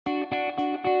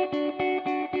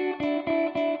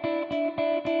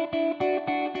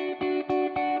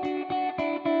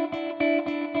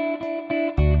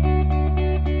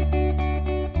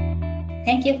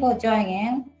Thank you for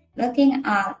joining. Looking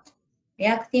at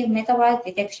reactive metabolite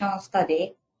detection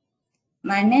study.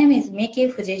 My name is Miki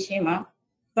Fujishima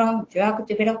from Drug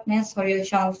Development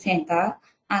Solutions Center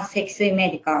at SEKISUI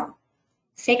Medical.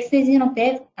 SEKISUI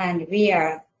Genotech and we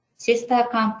are sister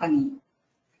company.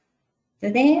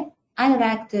 Today, I'd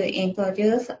like to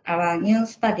introduce our new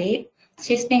study,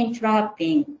 cysteine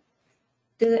trapping,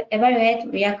 to evaluate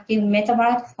reactive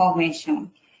metabolite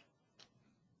formation.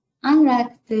 I'd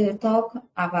like to talk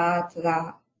about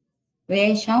the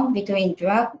relation between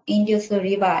drug-induced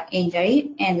liver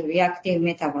injury and reactive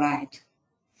metabolite.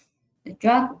 The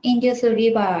drug-induced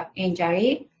liver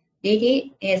injury,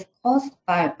 DILI, is caused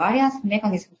by various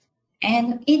mechanisms,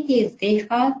 and it is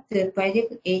difficult to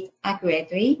predict it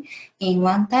accurately in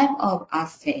one type of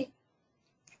assay.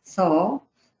 So,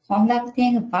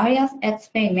 conducting various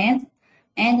experiments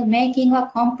and making a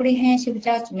comprehensive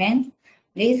judgment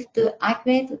leads to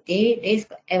accurate DILI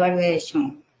risk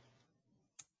evaluation.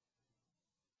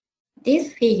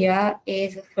 This figure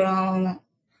is from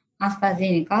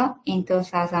AstraZeneca in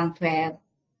 2012.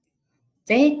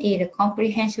 They did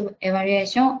comprehensive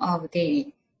evaluation of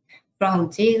DILI from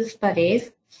these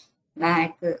studies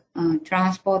like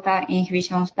transporter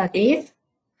inhibition studies,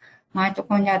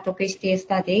 mitochondrial toxicity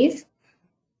studies,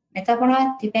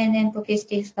 metabolite-dependent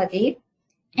toxicity study,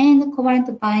 and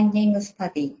covalent binding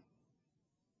study.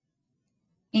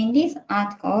 In this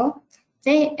article,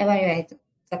 they evaluate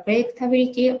the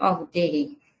predictability of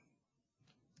DILI.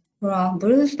 From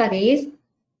blue studies,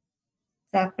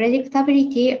 the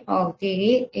predictability of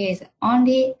DILI is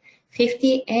only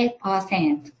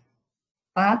 58%,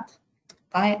 but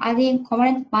by adding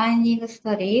covalent binding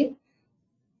study,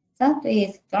 that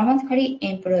is dramatically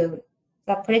improved.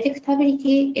 The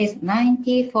predictability is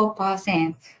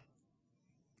 94%.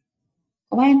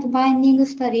 Covalent binding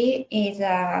study is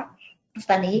a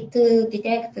study to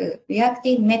detect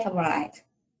reactive metabolite.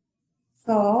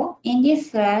 So, in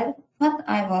this slide, what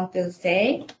I want to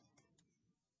say,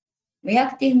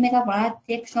 reactive metabolite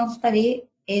detection study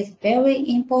is very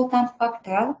important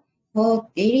factor for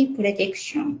DILI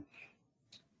prediction.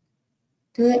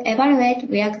 To evaluate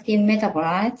reactive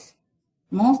metabolites,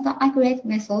 most accurate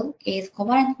method is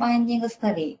covalent binding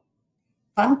study,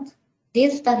 but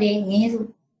this study needs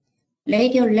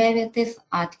radio-labeled test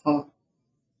article.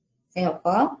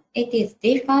 Therefore, it is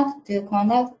difficult to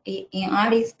conduct it in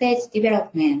early stage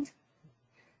development.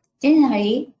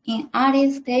 Generally, in early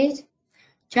stage,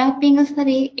 trapping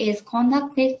study is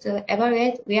conducted to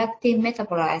evaluate reactive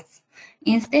metabolites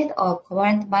instead of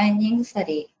covalent binding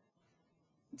study.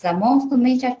 The most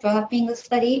major trapping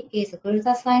study is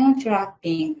glutathione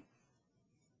trapping.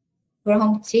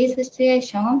 From these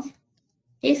situations,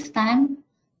 this time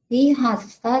we have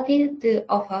started to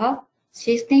offer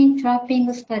cysteine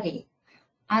trapping study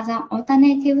as an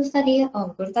alternative study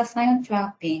of glutathione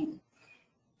trapping.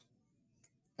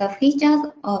 The features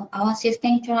of our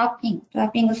cysteine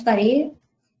trapping study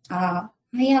are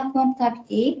higher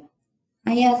quantitativity,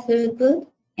 higher throughput,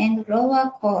 and lower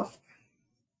cost.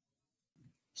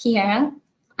 Here,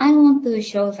 I want to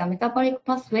show the metabolic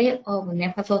pathway of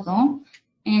nefazodone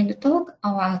and talk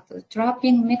about the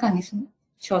trapping mechanism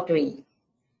shortly.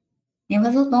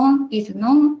 Nefazodone is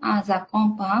known as a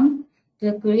compound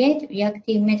to create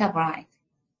reactive metabolite.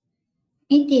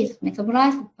 It is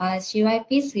metabolized by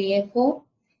CYP3A4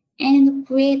 and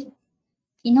creates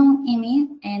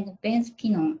quinoimine and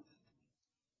benzquinone.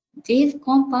 These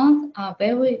compounds are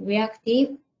very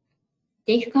reactive,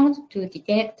 difficult to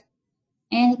detect,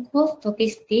 and cause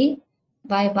toxicity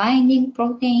by binding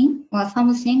protein or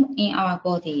something in our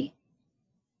body.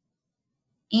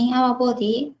 In our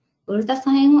body,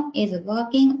 glutathione is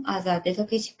working as a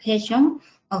detoxification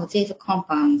of these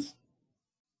compounds.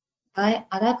 By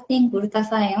adapting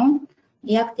glutathione,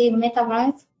 reactive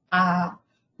metabolites are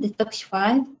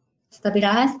detoxified,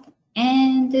 stabilized,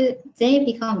 and they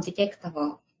become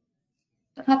detectable.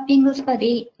 Trapping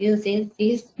study uses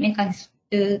this mechanism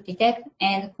to detect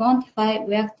and quantify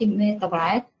reactive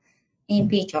metabolite in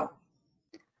vitro.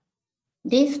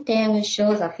 This table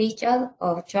shows the features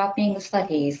of trapping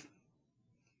studies.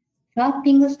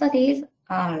 Trapping studies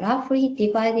are roughly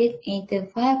divided into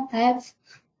 5 types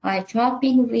by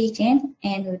trapping region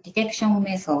and detection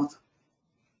method.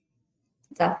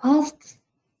 The first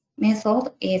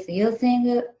method is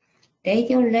using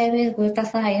radio-labeled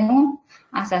glutathione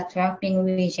as a trapping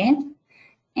region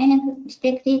and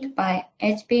detected by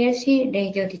HPLC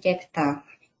radio detector.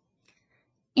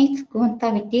 Its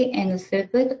quantitativity and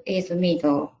throughput is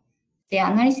middle. The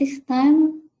analysis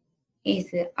time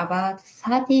is about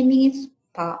 30 minutes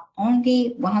per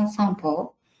only one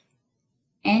sample,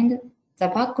 and the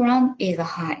background is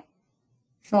high.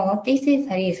 So this is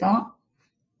the reason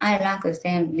I rank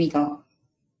them middle.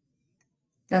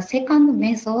 The second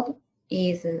method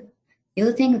is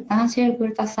using dancyl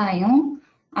glutathione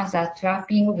as a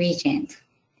trapping reagent.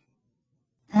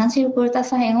 Dancyl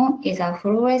glutathione is a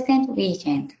fluorescent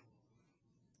reagent.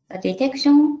 The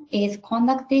detection is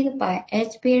conducted by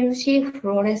HPLC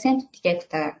fluorescent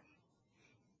detector.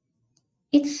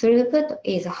 Its throughput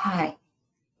is high,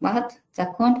 but the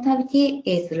quantitativity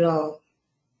is low.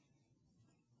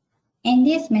 In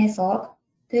this method,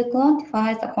 to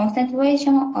quantify the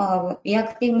concentration of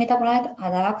reactive metabolite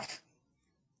adducts,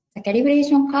 the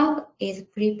calibration curve is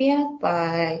prepared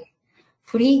by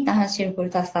free dancyl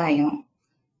glutathione,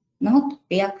 not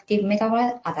reactive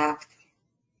metabolite adduct.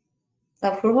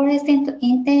 The fluorescent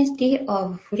intensity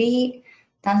of free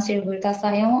dancyl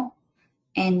glutathione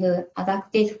and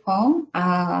adducted form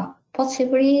are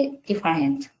possibly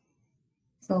different,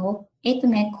 so it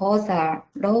may cause a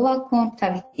lower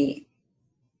quantitativity.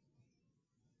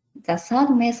 The third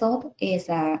method is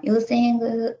using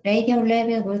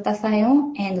radio-labeled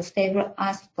glutathione and stable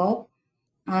isotope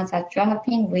as a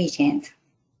trapping reagent.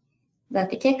 The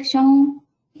detection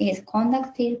is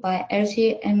conducted by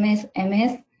LC-MS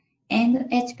and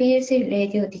HPLC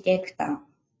radio detector.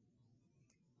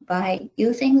 By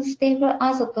using stable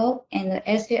isotope and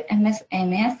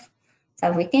LC-MS,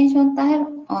 the retention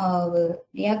time of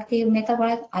reactive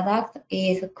metabolite adduct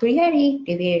is clearly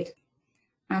revealed,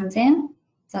 and then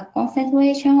the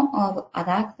concentration of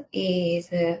adduct is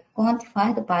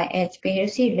quantified by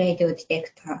HPLC radio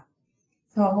detector.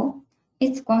 So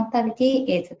its quantitativity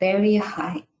is very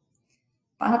high,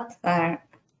 but the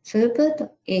throughput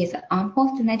is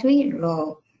unfortunately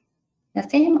low. The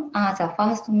same as the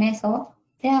first method,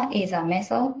 there is a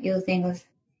method using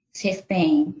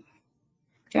cysteine.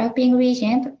 Trapping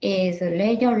reagent is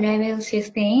radio-labeled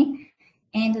cysteine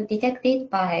and detected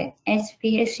by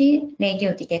HPLC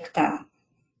radio detector.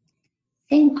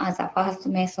 Same as the first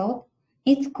method,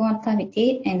 its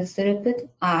quantitativity and throughput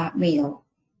are middle.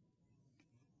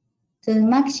 To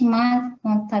maximize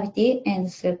quantitativity and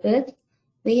throughput,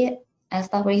 we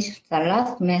established the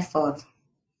last method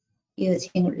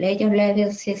using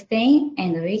radio-labeled cysteine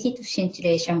and rigid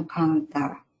scintillation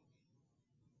counter.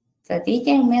 The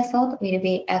detailed method will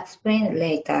be explained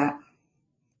later.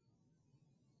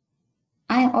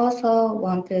 I also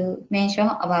want to mention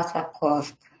about the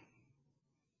cost.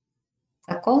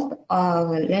 The cost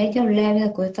of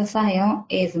radio-labeled glutathione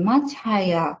is much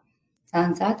higher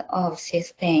than that of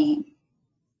cysteine.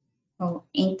 So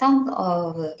in terms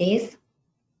of this,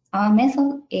 our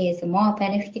method is more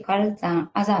beneficial than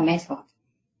other methods.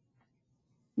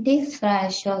 This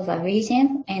slide shows the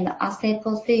reagent and assay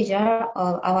procedure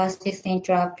of our cysteine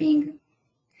trapping.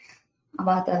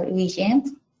 About the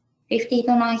reagent, 50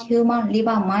 donor human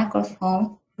liver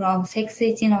microsomes from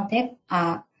SEKISUI Genotech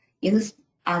are used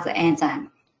as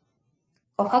enzyme.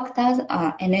 Cofactors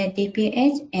are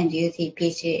NADPH and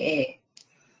UDPGA.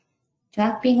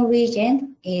 Trapping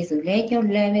reagent is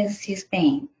radio-labeled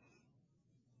cysteine.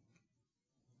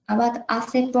 About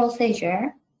assay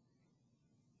procedure,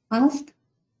 first,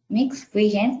 mix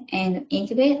reagent and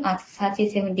incubate at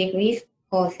 37 degrees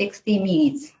for 60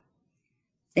 minutes.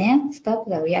 Then stop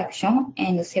the reaction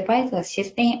and separate the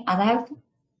cysteine adduct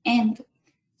and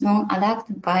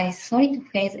non-adduct by solid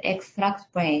phase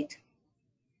extract plate.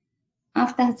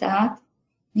 After that,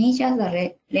 measure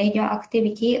the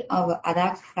radioactivity of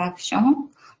adduct fraction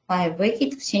by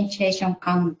rigid scintillation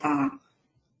counter.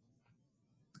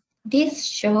 This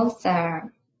shows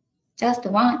just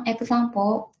one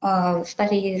example of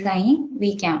study design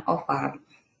we can offer.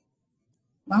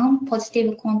 One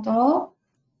positive control,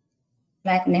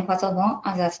 like nefazodone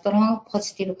as a strong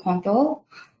positive control,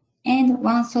 and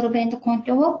one solvent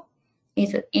control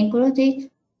is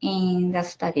included in the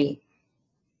study.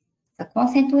 The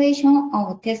concentration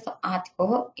of test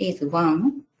article is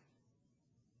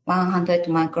 100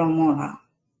 micromolar.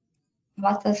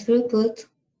 About the throughput,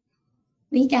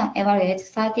 we can evaluate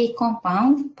 30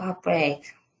 compounds per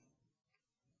plate.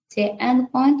 The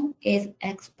endpoint is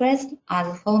expressed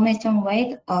as formation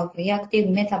rate of reactive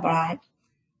metabolite,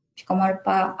 picomole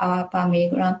per hour per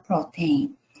milligram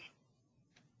protein.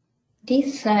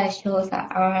 This slide shows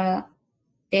our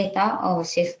data of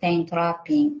cysteine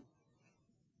trapping.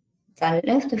 The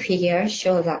left figure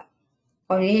shows a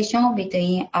correlation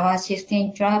between our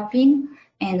cysteine trapping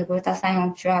and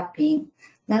glutathione trapping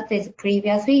that is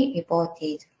previously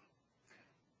reported.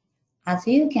 As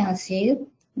you can see,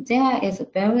 there is a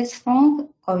very strong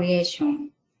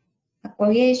correlation. The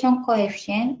correlation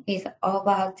coefficient is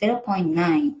over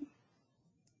 0.9.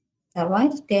 The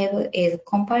right table is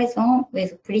comparison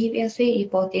with previously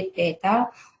reported data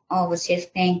of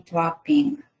cysteine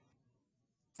trapping.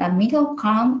 The middle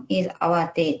column is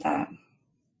our data.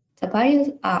 The values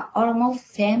are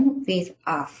almost same with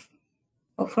us.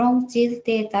 From this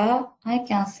data, I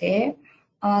can say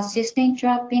our cysteine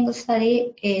trapping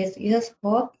study is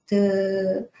useful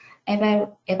to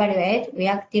evaluate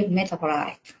reactive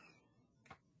metabolite.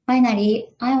 Finally,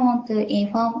 I want to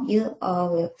inform you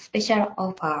of special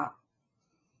offer.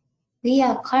 We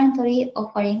are currently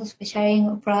offering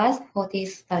special price for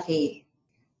this study.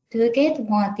 To get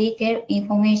more detailed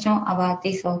information about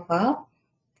this offer,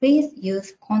 please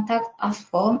use Contact Us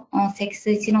form on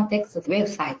SEKISUI Genotech's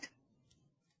website.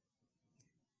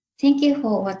 Thank you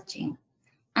for watching.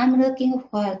 I'm looking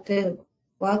forward to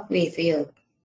work with you.